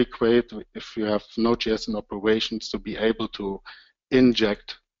it's really great if you have Node.js in operations to be able to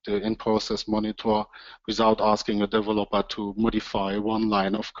inject the in-process monitor without asking a developer to modify one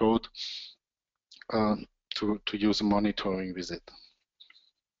line of code to use a monitoring with it.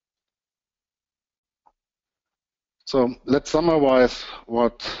 So let's summarize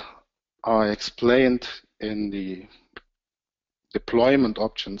what I explained in the deployment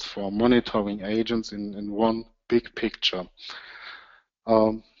options for monitoring agents in one big picture.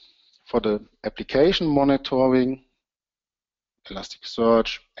 For the application monitoring,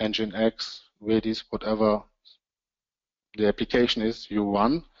 Elasticsearch, Nginx, Redis, whatever the application is you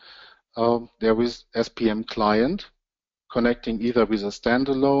run, there is SPM client connecting either with a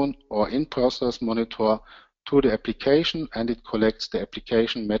standalone or in-process monitor to the application, and it collects the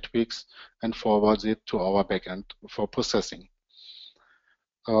application metrics and forwards it to our backend for processing.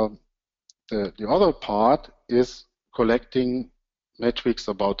 The other part is collecting metrics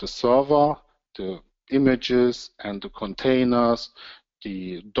about the server, the images and the containers,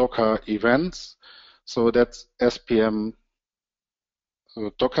 the Docker events. So that's SPM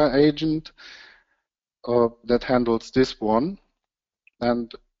Docker agent that handles this one.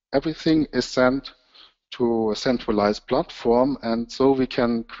 And everything is sent to a centralized platform, and so we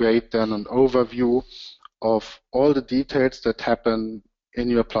can create then an overview of all the details that happen in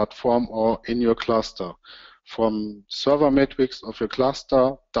your platform or in your cluster, from server metrics of your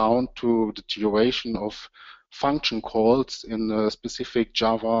cluster down to the duration of function calls in a specific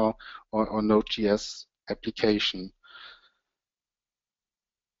Java or Node.js application.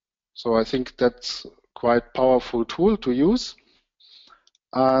 So I think that's quite powerful tool to use.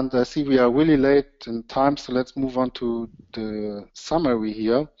 And I see we are really late in time, so let's move on to the summary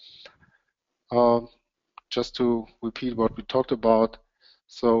here. Just to repeat what we talked about.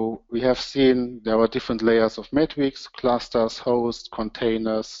 So we have seen there are different layers of metrics, clusters, hosts,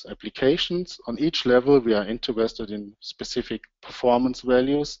 containers, applications. On each level, we are interested in specific performance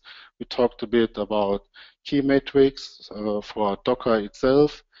values. We talked a bit about key metrics for Docker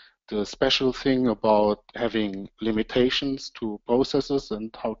itself, the special thing about having limitations to processes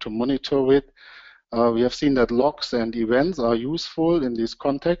and how to monitor it. We have seen that logs and events are useful in this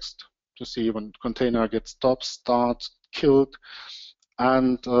context to see when container gets stopped, starts, killed.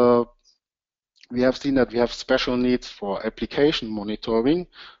 And we have seen that we have special needs for application monitoring.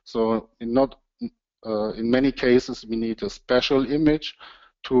 So in many cases, we need a special image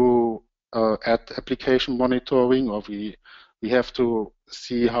to add application monitoring, or we have to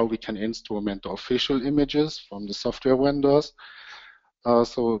see how we can instrument the official images from the software vendors.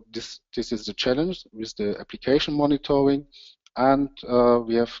 So this is the challenge with the application monitoring, and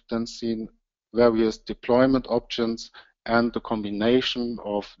we have then seen various deployment options and the combination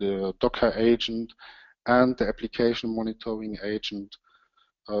of the Docker agent and the application monitoring agent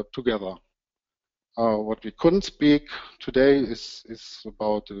together. What we couldn't speak today is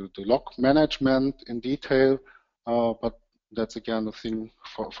about the log management in detail, but that's again a thing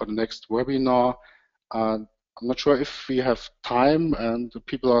for the next webinar. I'm not sure if we have time and the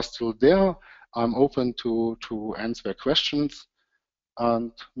people are still there. I'm open to answer questions.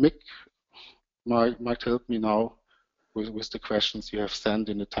 And Mick might help me now with the questions you have sent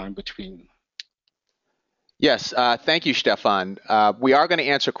in the time between. Yes, thank you, Stefan. We are going to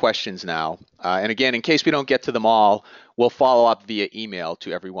answer questions now. And again, in case we don't get to them all, we'll follow up via email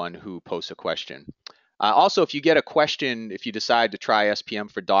to everyone who posts a question. Also, if you get a question, if you decide to try SPM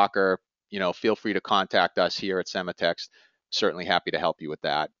for Docker, feel free to contact us here at Sematext. Certainly happy to help you with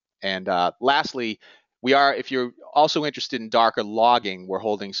that. And lastly, if you're also interested in Docker logging, we're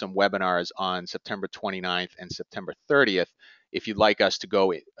holding some webinars on September 29th and September 30th. If you'd like us to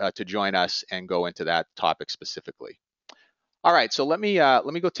go to join us and go into that topic specifically. All right, so let me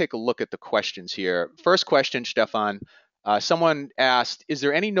go take a look at the questions here. First question, Stefan. Someone asked, is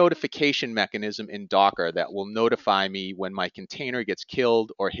there any notification mechanism in Docker that will notify me when my container gets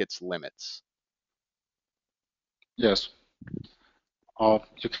killed or hits limits? Yes.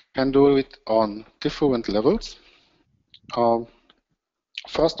 You can do it on different levels.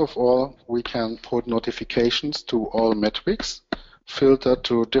 First of all, we can put notifications to all metrics filtered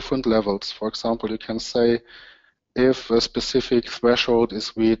to different levels. For example, you can say if a specific threshold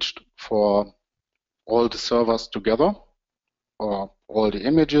is reached for all the servers together, or all the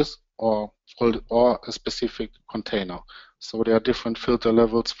images, or a specific container. So there are different filter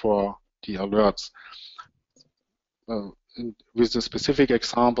levels for the alerts. With the specific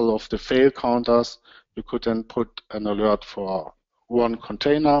example of the fail counters, you could then put an alert for one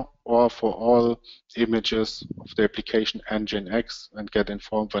container or for all images of the application Nginx and get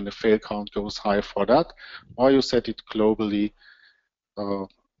informed when the fail count goes high for that, or you set it globally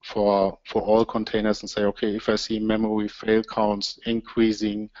for all containers and say, okay, if I see memory fail counts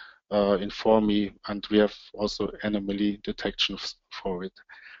increasing, inform me, and we have also anomaly detection for it.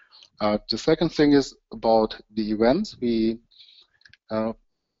 The second thing is about the events.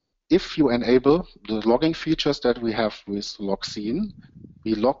 If you enable the logging features that we have with Logscene,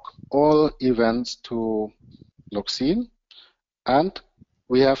 we log all events to Logscene, and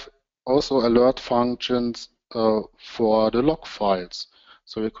we have also alert functions for the log files.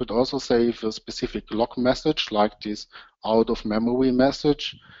 So you could also say if a specific log message, like this out of memory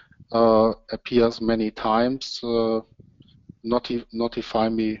message, appears many times, notify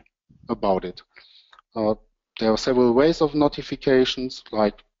me about it. There are several ways of notifications,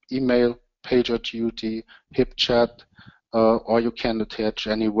 like email, PagerDuty, HipChat, or you can attach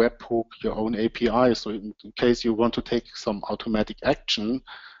any webhook, your own API. So in case you want to take some automatic action,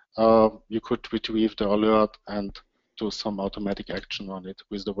 you could retrieve the alert and do some automatic action on it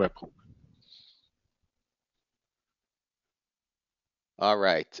with the webhook. All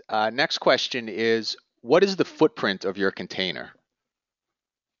right. Next question is, what is the footprint of your container?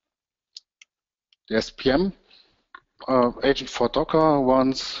 The SPM agent for Docker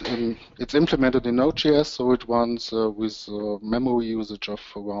runs it's implemented in Node.js, so it runs with memory usage of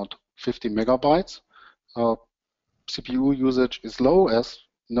around 50 megabytes. CPU usage is low, as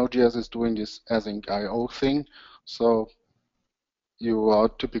Node.js is doing this async I/O thing, so you are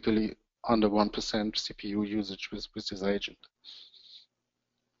typically under 1% CPU usage with this agent.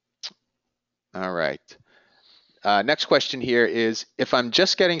 All right. Next question here is, if I'm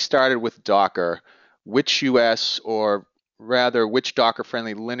just getting started with Docker, which US, or rather which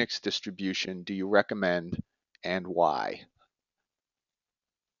Docker-friendly Linux distribution do you recommend and why?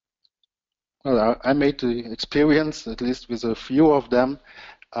 Well, I made the experience, at least with a few of them.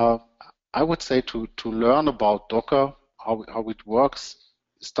 I would say to learn about Docker, how it works,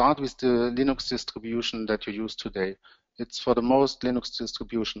 start with the Linux distribution that you use today. It's for the most Linux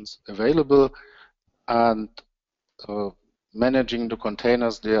distributions available, and managing the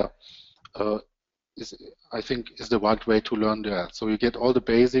containers there I think is the right way to learn there. So you get all the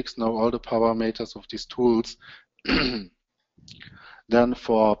basics, know all the parameters of these tools. Then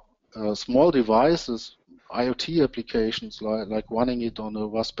for small devices, IoT applications, like running it on a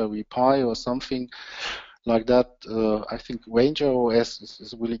Raspberry Pi or something like that, I think Ranger OS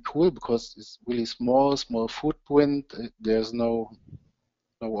is really cool because it's really small footprint. There's no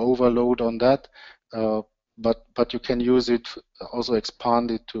no overload on that. But you can use it, also expand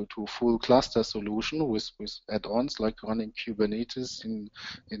it to full cluster solution with add-ons like running Kubernetes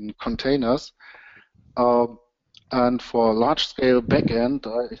in containers. And for large-scale backend,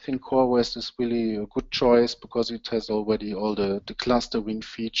 I think CoreOS is really a good choice because it has already all the clustering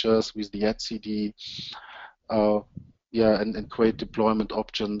features with the etcd, and great deployment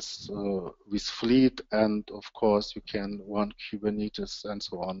options with Fleet, and of course you can run Kubernetes and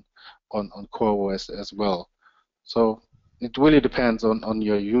so on CoreOS as well. So it really depends on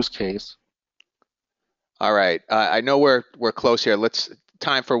your use case. All right. I know we're close here.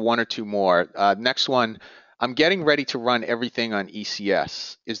 Time for one or two more. Next one. I'm getting ready to run everything on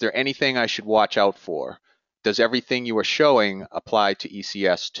ECS. Is there anything I should watch out for? Does everything you are showing apply to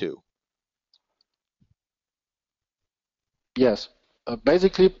ECS too? Yes.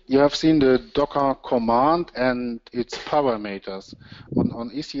 Basically, you have seen the Docker command and its parameters.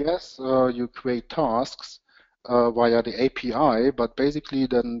 On ECS, you create tasks via the API, but basically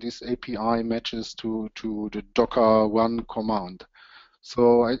then this API matches to the Docker run command.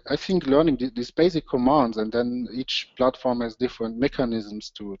 So I think learning these basic commands, and then each platform has different mechanisms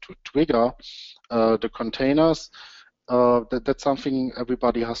to trigger the containers. That's something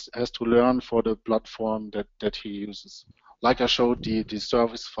everybody has to learn for the platform that he uses. Like I showed the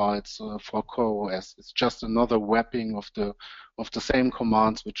service files for CoreOS, it's just another wrapping of the same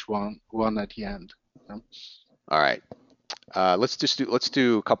commands which run at the end. Yeah. All right. Let's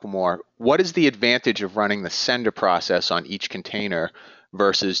do a couple more. What is the advantage of running the sender process on each container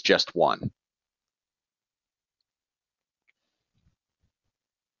versus just one?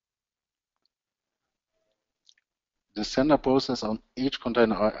 The sender process on each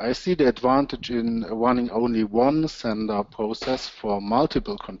container. I see the advantage in running only one sender process for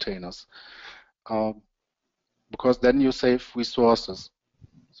multiple containers, because then you save resources.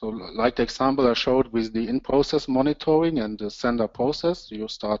 So like the example I showed with the in-process monitoring and the sender process, you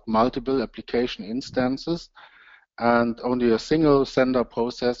start multiple application instances, and only a single sender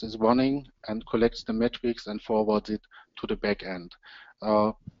process is running and collects the metrics and forwards it to the back end.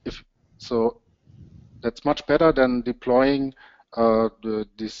 So that's much better than deploying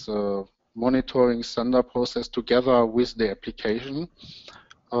this monitoring sender process together with the application.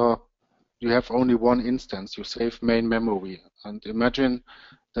 You have only one instance. You save main memory. And imagine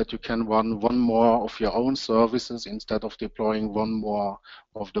that you can run one more of your own services instead of deploying one more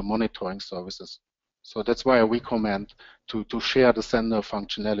of the monitoring services. So that's why I recommend to share the sender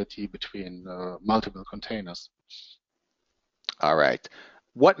functionality between multiple containers. All right.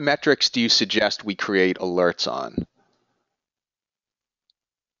 What metrics do you suggest we create alerts on?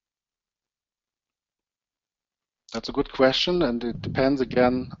 That's a good question, and it depends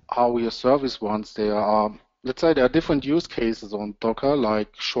again how your service runs. Let's say there are different use cases on Docker,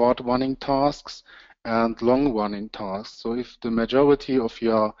 like short running tasks and long running tasks. So if the majority of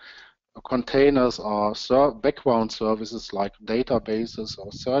your containers are background services like databases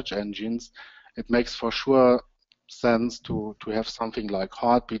or search engines, it makes for sure sense to have something like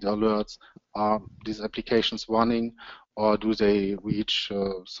heartbeat alerts. Are these applications running, or do they reach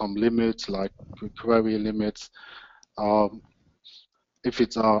some limits like query limits? If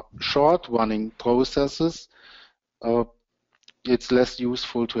it's short running processes, it's less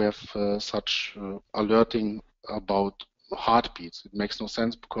useful to have such alerting about heartbeats. It makes no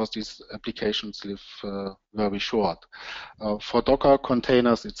sense because these applications live very short. For Docker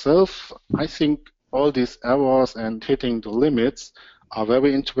containers itself, I think all these errors and hitting the limits are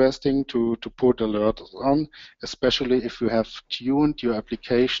very interesting to put alerts on, especially if you have tuned your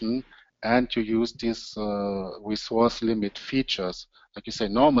application and you use these resource limit features. Like you say,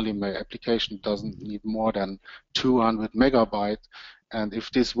 normally my application doesn't need more than 200 megabytes, and if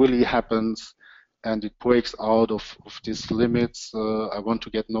this really happens and it breaks out of these limits, I want to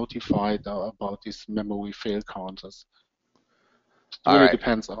get notified about these memory fail counters. It really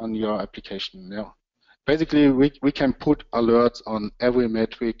depends on your application. Yeah. Basically, we can put alerts on every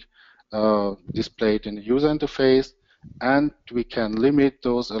metric displayed in the user interface, and we can limit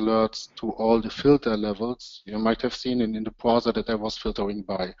those alerts to all the filter levels. You might have seen in the browser that I was filtering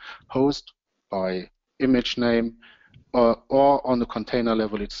by host, by image name, or on the container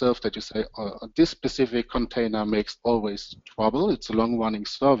level itself, that you say, this specific container makes always trouble. It's a long-running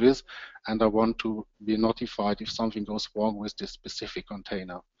service, and I want to be notified if something goes wrong with this specific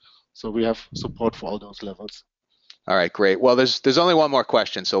container. So we have support for all those levels. All right, great. Well, there's only one more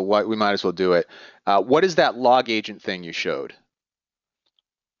question, so we might as well do it. What is that log agent thing you showed?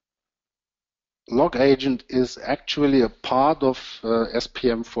 Log agent is actually a part of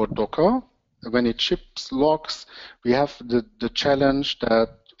SPM for Docker. when it ships logs, we have the challenge that,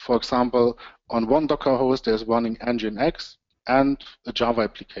 for example, on one Docker host, there's running Nginx and a Java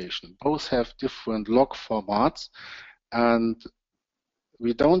application. Both have different log formats, and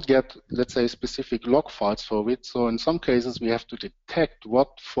we don't get, let's say, specific log files for it. So in some cases, we have to detect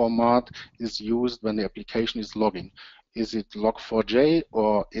what format is used when the application is logging. Is it log4j,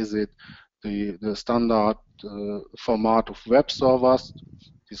 or is it the standard format of web servers,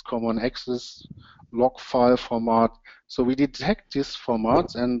 this common access log file format? So we detect these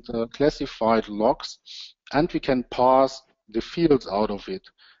formats and classify logs, and we can parse the fields out of it.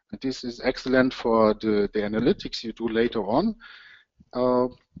 And this is excellent for the analytics you do later on.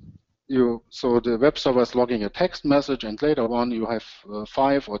 So the web server is logging a text message, and later on you have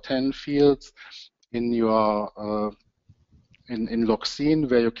 5 or 10 fields in your in Logscene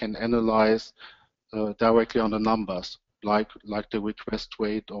where you can analyze directly on the numbers, like the request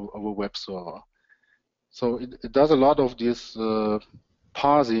rate of a web server. So it does a lot of this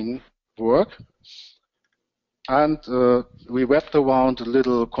parsing work. And we wrapped around a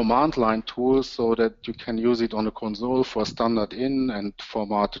little command line tool so that you can use it on a console for standard in and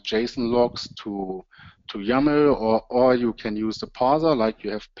format JSON logs to YAML, or you can use the parser, like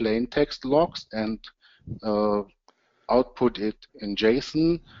you have plain text logs and output it in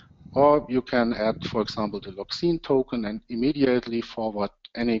JSON, or you can add, for example, the Logscene token and immediately forward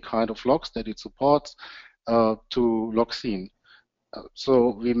any kind of logs that it supports to Logscene.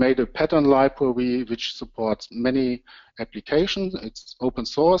 So we made a pattern library which supports many applications. It's open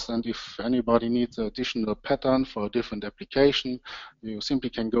source, and if anybody needs an additional pattern for a different application, you simply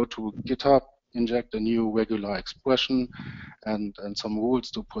can go to GitHub, inject a new regular expression and some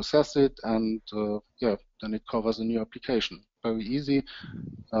rules to process it, and yeah, then it covers a new application. Very easy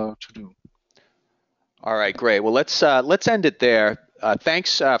to do. All right, great. Well, let's end it there.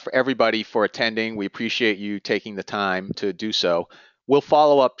 Thanks for everybody for attending. We appreciate you taking the time to do so. We'll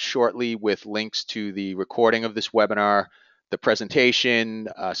follow up shortly with links to the recording of this webinar, the presentation,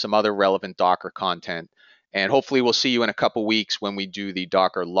 some other relevant Docker content, and hopefully we'll see you in a couple weeks when we do the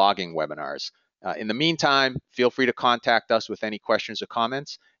Docker logging webinars. In the meantime, feel free to contact us with any questions or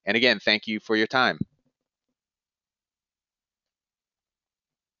comments. And again, thank you for your time.